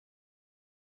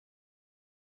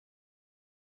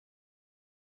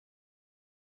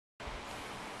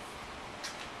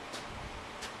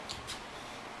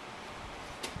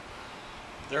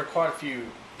There are quite a few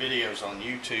videos on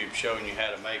YouTube showing you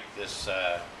how to make this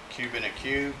cube in a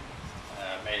cube.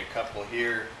 Made a couple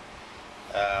here.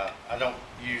 I don't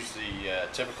use the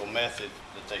typical method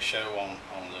that they show on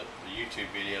the YouTube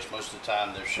videos. Most of the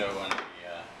time they're showing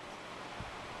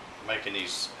making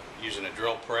these using a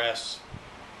drill press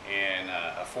and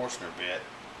a Forstner bit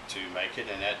to make it,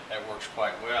 and that works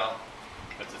quite well.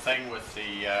 But the thing with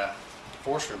the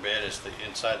Forstner bit is that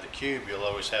inside the cube you'll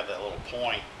always have that little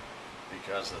point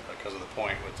because of the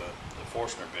point with the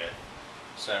Forstner bit.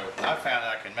 So I found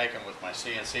I can make them with my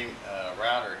CNC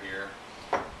router here,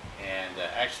 and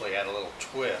actually add a little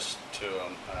twist to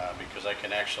them because I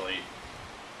can actually,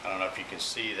 I don't know if you can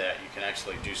see that, you can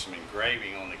actually do some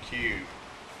engraving on the cube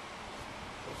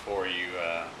before you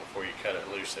cut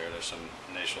it loose there. There's some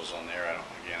initials on there. I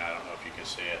don't know if you can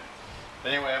see it.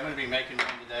 But anyway, I'm going to be making one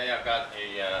today. I've got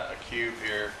a cube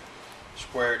here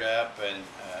squared up, and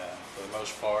for the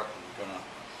most part I'm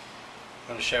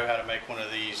going to show how to make one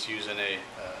of these using a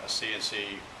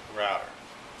CNC router.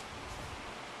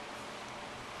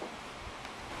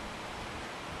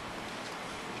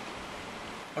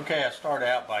 Okay, I start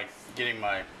out by getting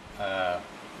my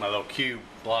my little cube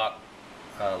block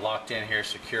locked in here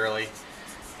securely,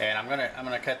 and I'm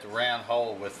gonna cut the round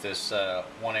hole with this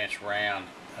 1-inch round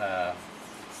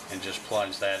and just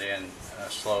plunge that in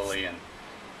slowly, and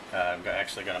I'm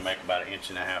actually going to make about 1.5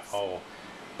 inch hole.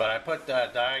 But I put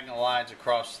diagonal lines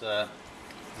across the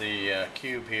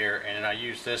cube here, and then I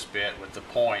use this bit with the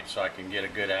point so I can get a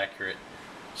good accurate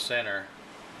center.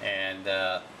 And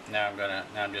now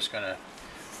I'm just gonna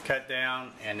cut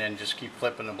down and then just keep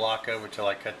flipping the block over till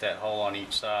I cut that hole on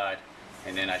each side,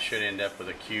 and then I should end up with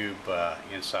a cube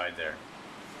inside there.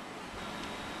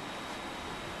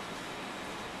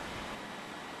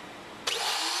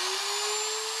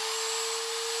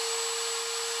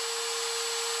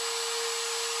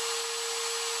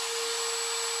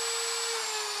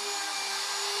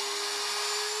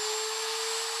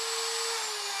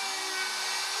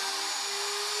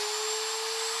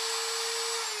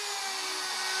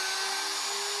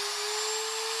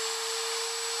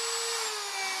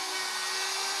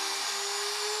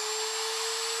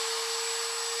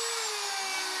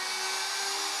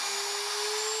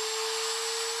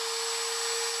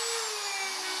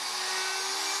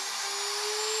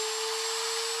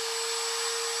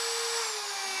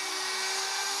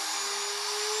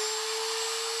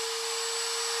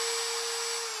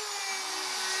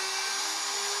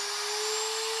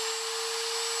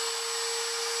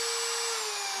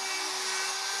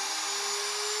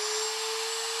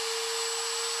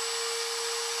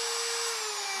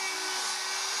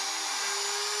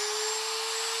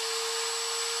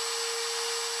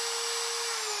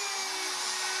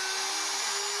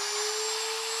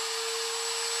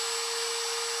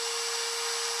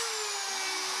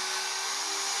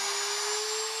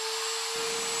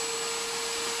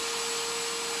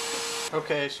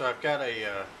 Okay, so I've got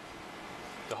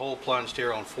the hole plunged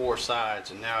here on 4 sides,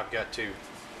 and now I've got to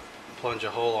plunge a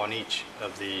hole on each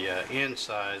of the end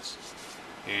sides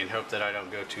and hope that I don't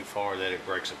go too far that it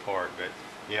breaks apart. But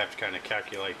you have to kind of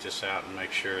calculate this out and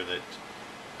make sure that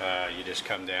you just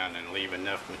come down and leave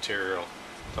enough material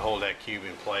to hold that cube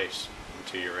in place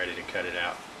until you're ready to cut it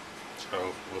out.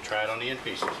 So we'll try it on the end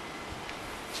pieces.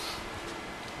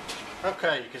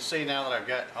 Okay, you can see now that I've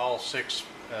got all 6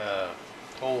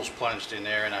 holes plunged in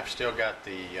there, and I've still got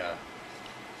the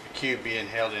cube being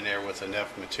held in there with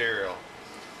enough material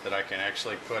that I can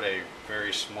actually put a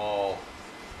very small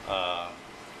a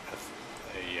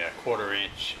 1/4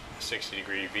 inch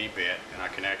 60-degree V-bit, and I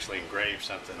can actually engrave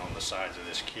something on the sides of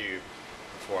this cube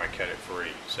before I cut it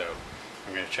free. So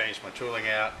I'm going to change my tooling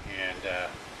out and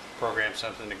program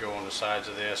something to go on the sides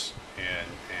of this, and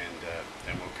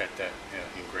then we'll cut that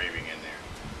engraving in there.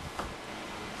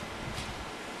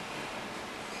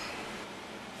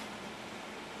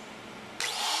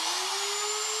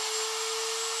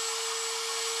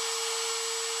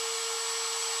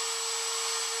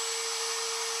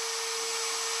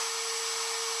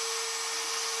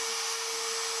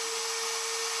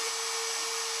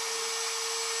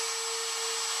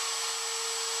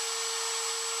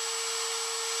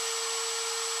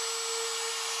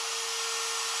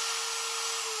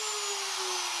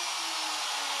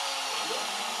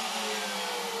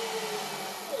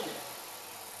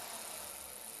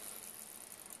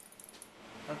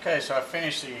 Okay, so I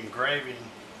finished the engraving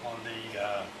on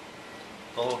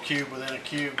the little cube within a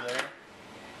cube there,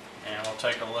 and we'll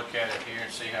take a look at it here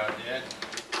and see how it did.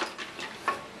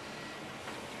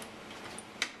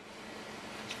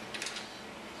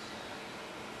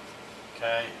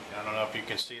 Okay, I don't know if you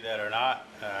can see that or not.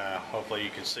 Hopefully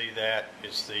you can see that.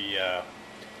 It's the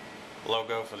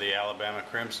logo for the Alabama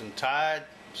Crimson Tide.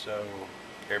 So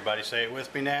everybody say it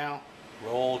with me now.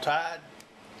 Roll Tide.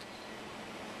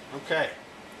 Okay.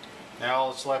 Now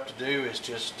all that's left to do is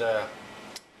just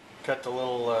cut the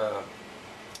little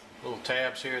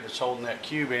tabs here that's holding that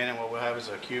cube in, and what we'll have is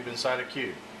a cube inside a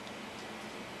cube.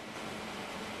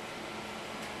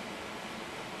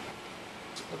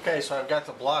 Okay, so I've got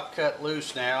the block cut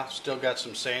loose now. Still got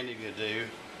some sanding to do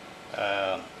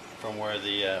from where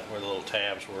the little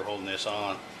tabs were holding this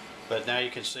on. But now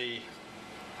you can see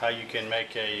how you can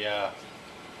make a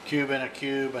cube in a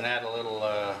cube and add a little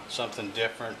something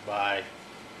different by,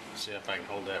 see if I can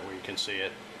hold that where you can see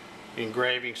it,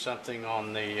 engraving something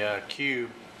on the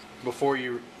cube before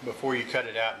you cut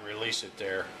it out and release it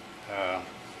there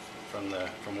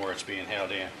from where it's being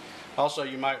held in. Also,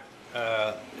 you might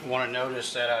want to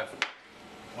notice that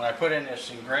when I put in this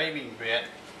engraving bit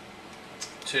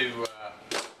to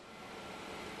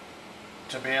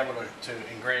be able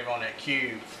to engrave on that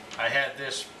cube, I had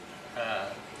this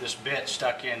bit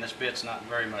stuck in. This bit's not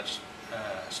very much,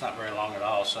 it's not very long at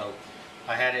all, so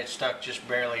I had it stuck just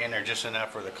barely in there, just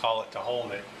enough for the collet to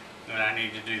hold it. And I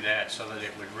need to do that so that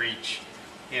it would reach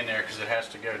in there, because it has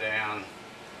to go down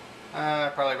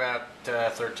probably about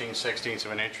 13/16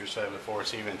 of an inch or so before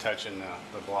it's even touching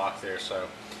the block there. So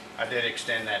I did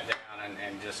extend that down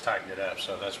and just tighten it up.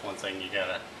 So that's one thing you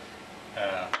gotta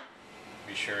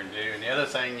be sure and do. And the other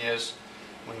thing is,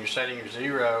 when you're setting your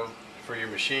zero for your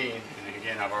machine, and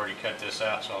again I've already cut this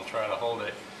out, so I'll try to hold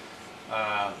it.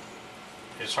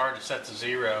 It's hard to set the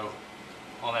zero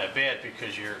on that bit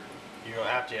because you'll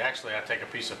have to actually, I take a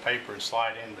piece of paper and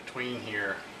slide in between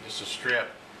here, just a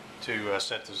strip, to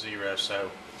set the zero.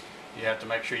 So you have to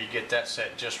make sure you get that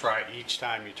set just right each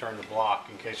time you turn the block,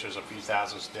 in case there's a few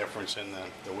thousandths difference in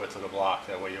the width of the block.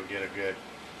 That way you'll get a good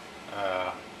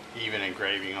even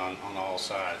engraving on all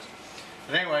sides.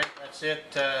 But anyway, that's it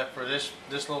for this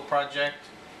little project.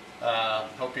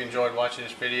 Hope you enjoyed watching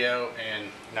this video,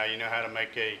 and now you know how to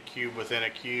make a cube within a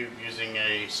cube using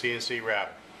a CNC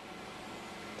router.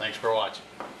 Thanks for watching.